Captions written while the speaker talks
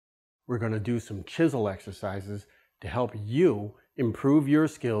we're going to do some chisel exercises to help you improve your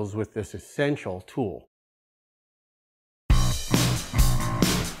skills with this essential tool.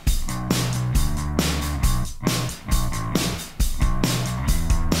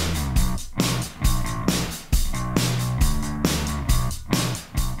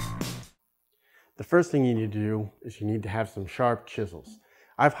 The first thing you need to do is you need to have some sharp chisels.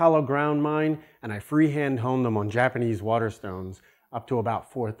 I've hollow ground mine and I freehand honed them on Japanese water stones up to about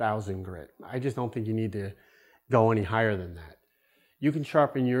 4,000 grit. I just don't think you need to go any higher than that. You can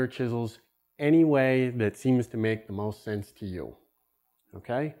sharpen your chisels any way that seems to make the most sense to you.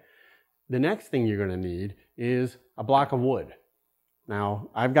 Okay? The next thing you're going to need is a block of wood. Now,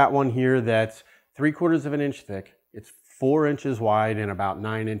 I've got one here that's 3/4 of an inch thick. It's 4 inches wide and about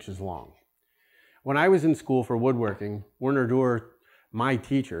 9 inches long. When I was in school for woodworking, Werner Duhr, my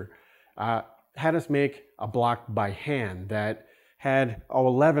teacher, had us make a block by hand that had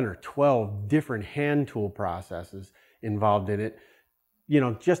 11 or 12 different hand tool processes involved in it,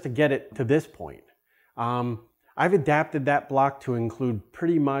 just to get it to this point. I've adapted that block to include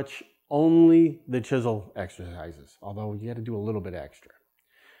pretty much only the chisel exercises, although you got to do a little bit extra.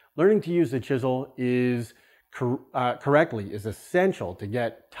 Learning to use the chisel correctly is essential to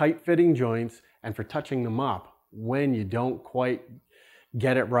get tight-fitting joints and for touching them up when you don't quite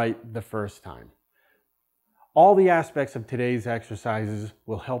get it right the first time. All the aspects of today's exercises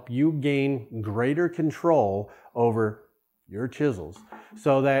will help you gain greater control over your chisels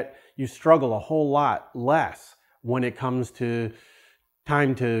so that you struggle a whole lot less when it comes to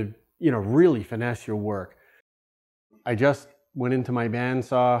time to, really finesse your work. I just went into my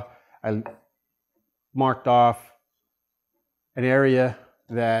bandsaw. I marked off an area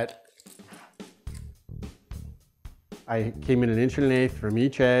that I came in 1.1 inches from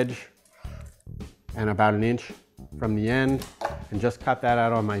each edge and about 1 inch from the end, and just cut that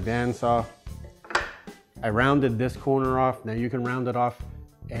out on my bandsaw. I rounded this corner off. Now you can round it off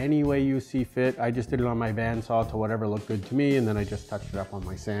any way you see fit. I just did it on my bandsaw to whatever looked good to me, and then I just touched it up on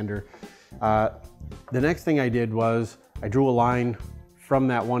my sander. The next thing I did was I drew a line from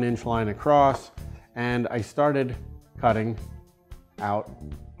that 1 inch line across, and I started cutting out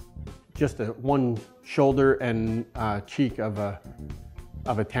just one shoulder and cheek of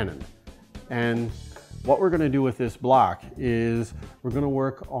a tenon. And what we're going to do with this block is we're going to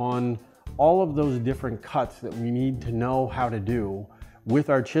work on all of those different cuts that we need to know how to do with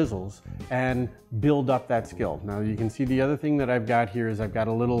our chisels and build up that skill. Now you can see the other thing that I've got here is I've got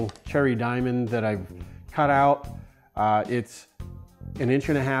a little cherry diamond that I've cut out. It's 1.5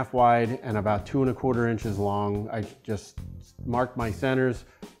 inches wide and about 2¼ inches long. I just marked my centers,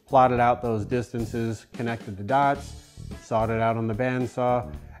 plotted out those distances, connected the dots, sawed it out on the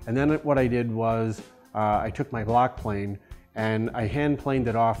bandsaw, and then what I did was I took my block plane and I hand planed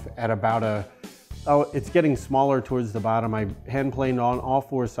it off at about it's getting smaller towards the bottom. I hand planed on all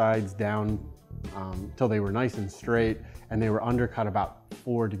 4 sides down till they were nice and straight, and they were undercut about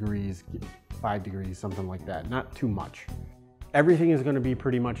 4 degrees, 5 degrees, something like that, not too much. Everything is going to be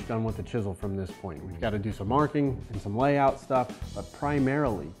pretty much done with the chisel from this point. We've got to do some marking and some layout stuff, but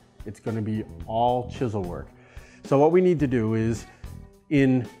primarily it's going to be all chisel work. So what we need to do is,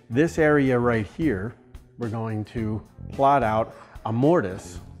 in this area right here, we're going to plot out a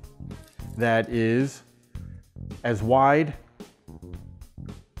mortise that is as wide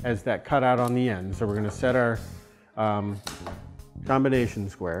as that cutout on the end. So we're going to set our combination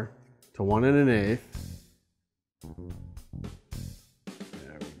square to 1 1/8.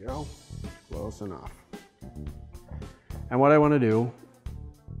 There we go, close enough. And what I want to do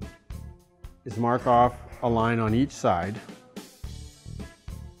is mark off a line on each side.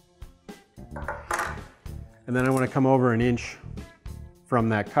 And then I want to come over 1 inch from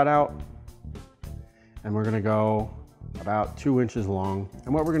that cutout, and we're going to go about 2 inches long.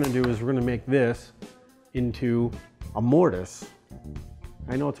 And what we're going to do is we're going to make this into a mortise.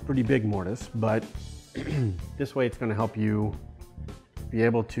 I know it's a pretty big mortise, but this way it's going to help you be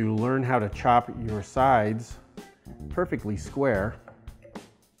able to learn how to chop your sides perfectly square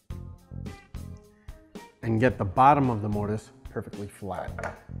and get the bottom of the mortise perfectly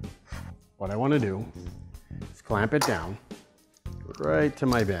flat. What I want to do is clamp it down right to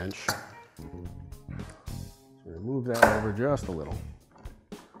my bench. So move that over just a little.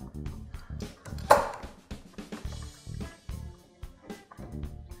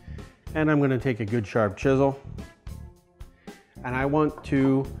 And I'm going to take a good sharp chisel, and I want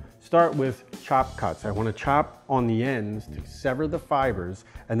to start with chop cuts. I want to chop on the ends to sever the fibers,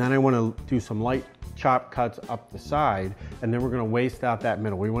 and then I want to do some light chop cuts up the side, and then we're going to waste out that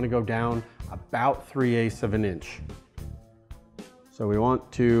middle. We want to go down about 3/8 of an inch. So we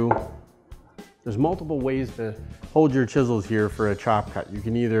want to There's multiple ways to hold your chisels here for a chop cut. You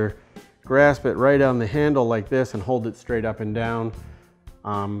can either grasp it right on the handle like this and hold it straight up and down.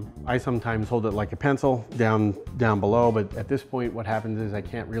 I sometimes hold it like a pencil down below, but at this point what happens is I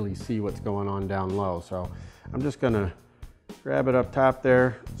can't really see what's going on down low. So I'm just gonna grab it up top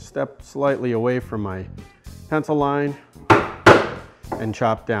there, step slightly away from my pencil line, and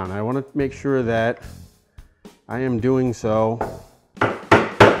chop down. I want to make sure that I am doing so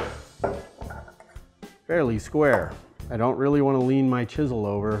fairly square. I don't really want to lean my chisel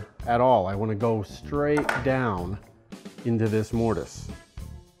over at all. I want to go straight down into this mortise.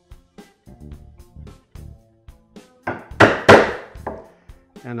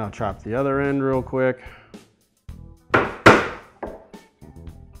 And I'll chop the other end real quick.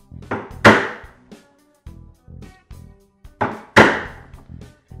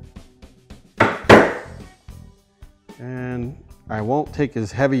 And I won't take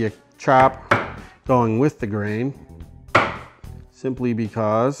as heavy a chop going with the grain, simply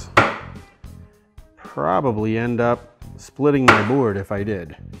because probably end up splitting my board if I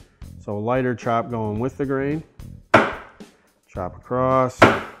did. So a lighter chop going with the grain, chop across.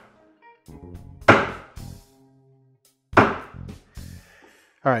 All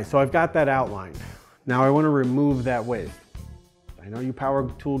right, so I've got that outlined. Now I want to remove that waste. I know you power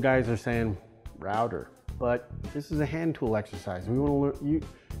tool guys are saying router, but this is a hand tool exercise. We want to learn,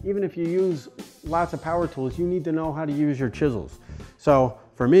 even if you use lots of power tools, you need to know how to use your chisels. So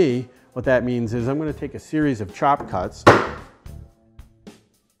for me, what that means is I'm going to take a series of chop cuts.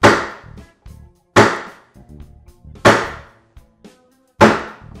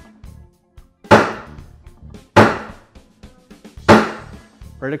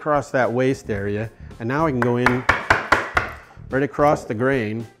 Right across that waist area, and now I can go in right across the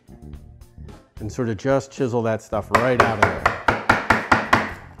grain and sort of just chisel that stuff right out of there.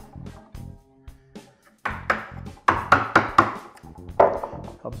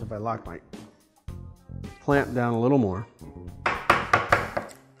 Helps if I lock my clamp down a little more.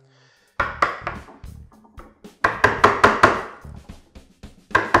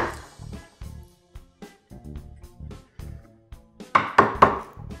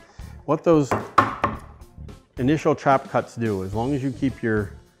 What those initial chop cuts do, as long as you keep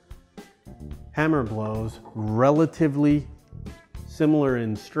your hammer blows relatively similar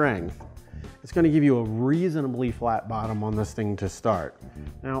in strength, it's going to give you a reasonably flat bottom on this thing to start.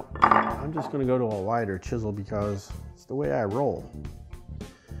 Now, I'm just going to go to a wider chisel because it's the way I roll.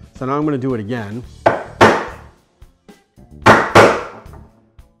 So now I'm going to do it again.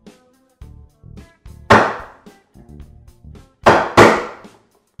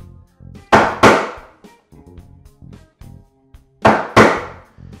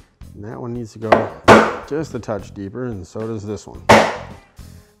 And that one needs to go just a touch deeper, and so does this one.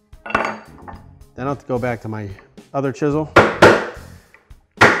 Then I'll have to go back to my other chisel.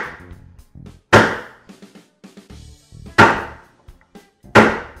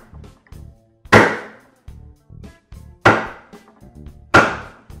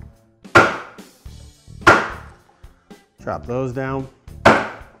 Chop those down.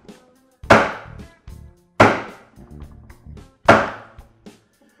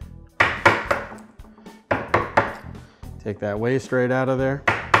 Take that waste right out of there.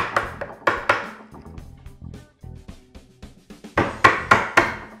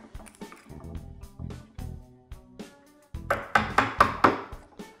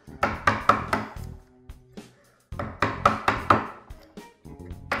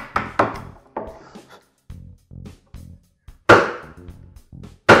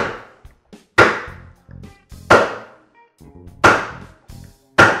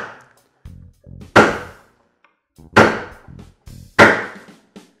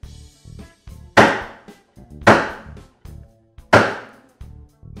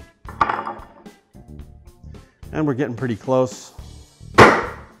 And we're getting pretty close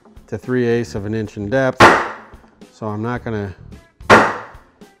to 3/8 of an inch in depth. So I'm not gonna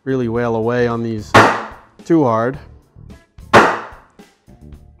really whale away on these too hard.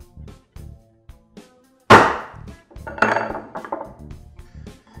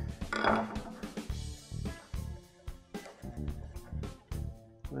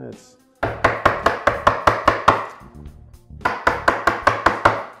 Let's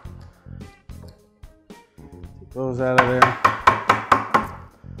those out of there.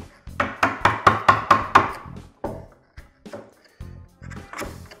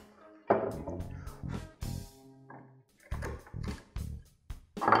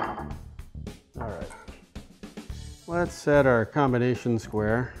 All right. Let's set our combination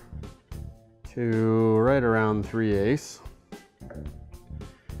square to right around 3/8.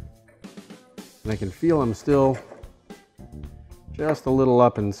 And I can feel I'm still just a little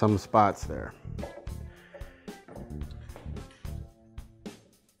up in some spots there.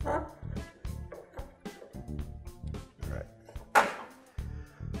 All right.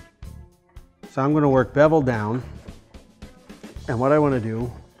 So I'm going to work bevel down. And what I want to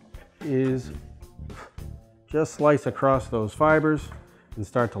do is just slice across those fibers and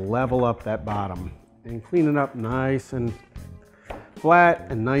start to level up that bottom and clean it up nice and flat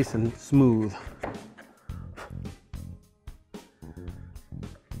and nice and smooth.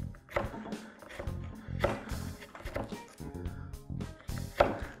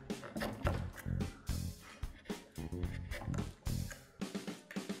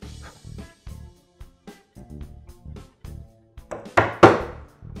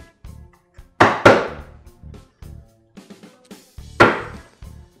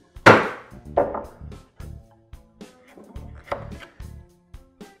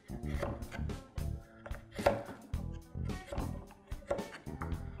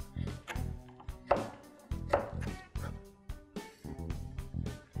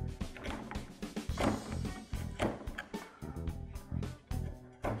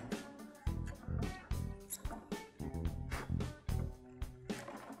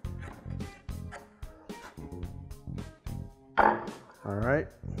 All right,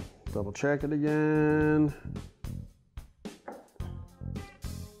 double check it again.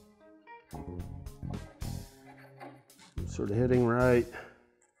 I'm sort of hitting right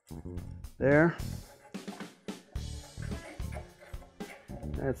there.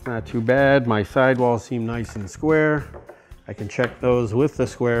 That's not too bad. My sidewalls seem nice and square. I can check those with the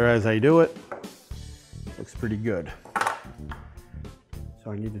square as I do it. Looks pretty good.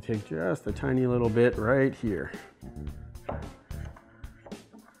 So I need to take just a tiny little bit right here.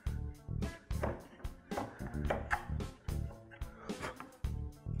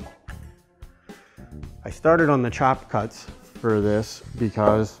 I started on the chop cuts for this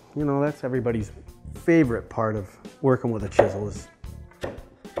because, you know, that's everybody's favorite part of working with a chisel, is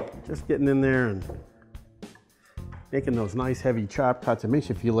just getting in there and making those nice heavy chop cuts. It makes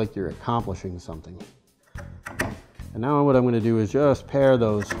you feel like you're accomplishing something. And now what I'm going to do is just pare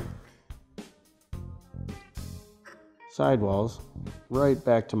those sidewalls right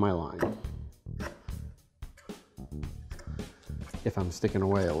back to my line. If I'm sticking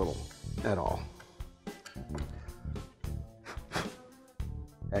away a little at all.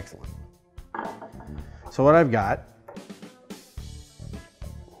 Excellent. So what I've got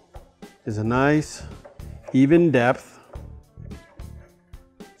is a nice even depth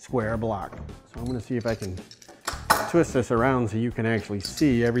square block. So I'm going to see if I can twist this around so you can actually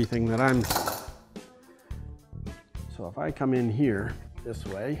see everything that I'm. So if I come in here this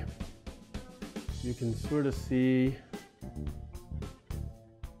way, you can sort of see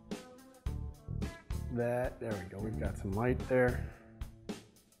that. There we go. We've got some light there.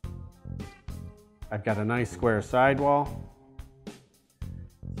 I've got a nice square sidewall.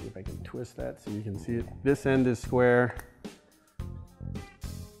 See if I can twist that so you can see it. This end is square.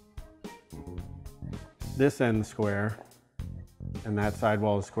 This end's square. And that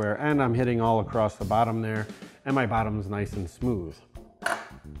sidewall is square. And I'm hitting all across the bottom there. And my bottom's nice and smooth.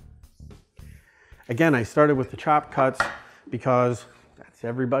 Again, I started with the chop cuts because that's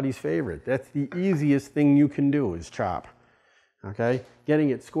everybody's favorite. That's the easiest thing you can do, is chop. Okay, getting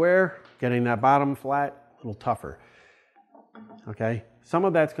it square, getting that bottom flat, a little tougher. Okay, some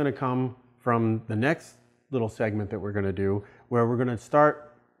of that's going to come from the next little segment that we're going to do, where we're going to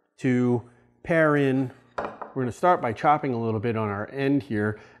start to pare in. We're going to start by chopping a little bit on our end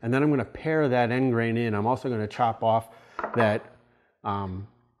here, and then I'm going to pare that end grain in. I'm also going to chop off that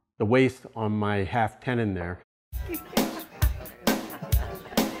the waste on my half tenon there.